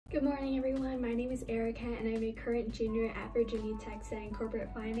Good morning everyone, my name is Erica and I'm a current junior at Virginia Tech studying corporate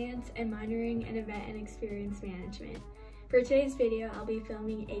finance and minoring in event and experience management. For today's video, I'll be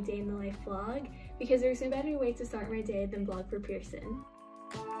filming a day in the life vlog because there's no better way to start my day than vlog for Pearson.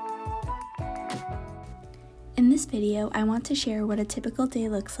 In this video, I want to share what a typical day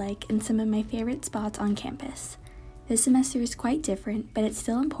looks like and some of my favorite spots on campus. This semester is quite different, but it's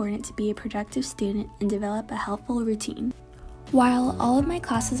still important to be a productive student and develop a helpful routine. While all of my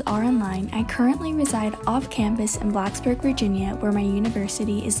classes are online, I currently reside off campus in Blacksburg, Virginia, where my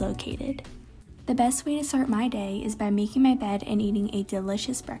university is located. The best way to start my day is by making my bed and eating a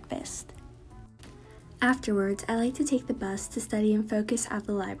delicious breakfast. Afterwards, I like to take the bus to study and focus at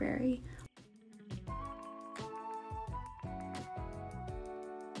the library.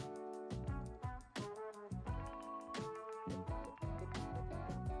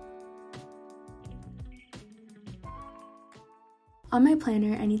 On my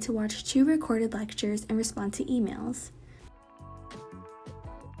planner, I need to watch 2 recorded lectures and respond to emails.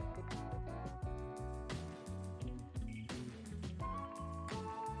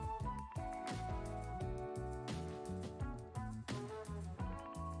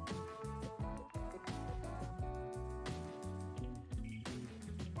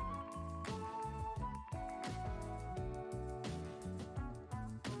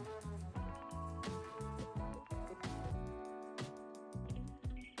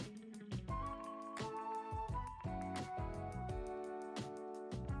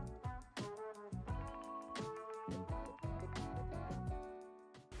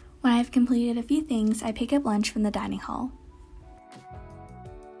 When I've completed a few things, I pick up lunch from the dining hall.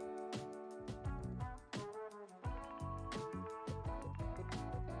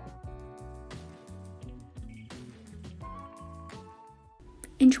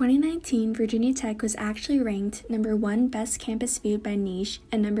 In 2019, Virginia Tech was actually ranked number 1 Best Campus Food by Niche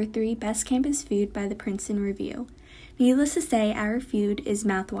and number 3 Best Campus Food by the Princeton Review. Needless to say, our food is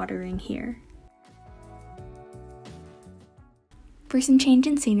mouthwatering here. For some change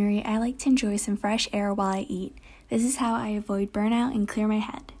in scenery, I like to enjoy some fresh air while I eat. This is how I avoid burnout and clear my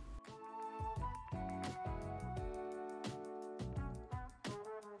head.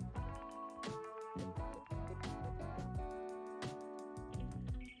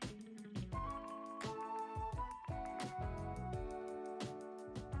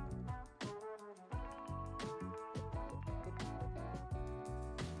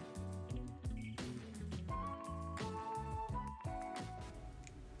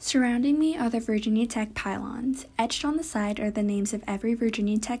 Surrounding me are the Virginia Tech pylons. Etched on the side are the names of every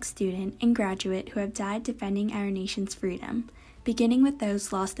Virginia Tech student and graduate who have died defending our nation's freedom, beginning with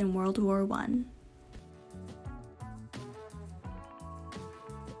those lost in World War I.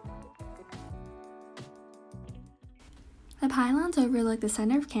 The pylons overlook the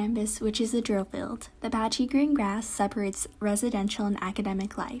center of campus, which is the drill field. The patchy green grass separates residential and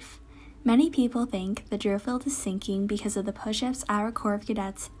academic life. Many people think the drill field is sinking because of the push-ups our Corps of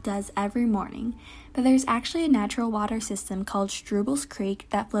Cadets does every morning, but there's actually a natural water system called Strubles Creek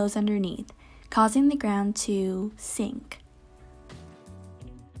that flows underneath, causing the ground to sink.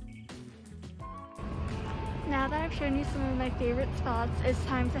 Now that I've shown you some of my favorite spots, it's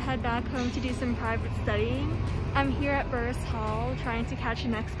time to head back home to do some private studying. I'm here at Burris Hall trying to catch the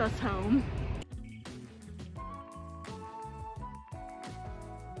next bus home.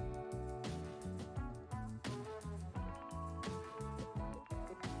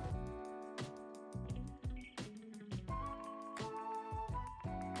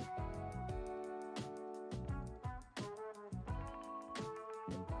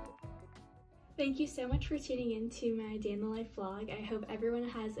 Thank you so much for tuning in to my Day in the Life vlog. I hope everyone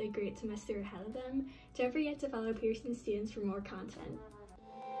has a great semester ahead of them. Don't forget to follow Pearson students for more content.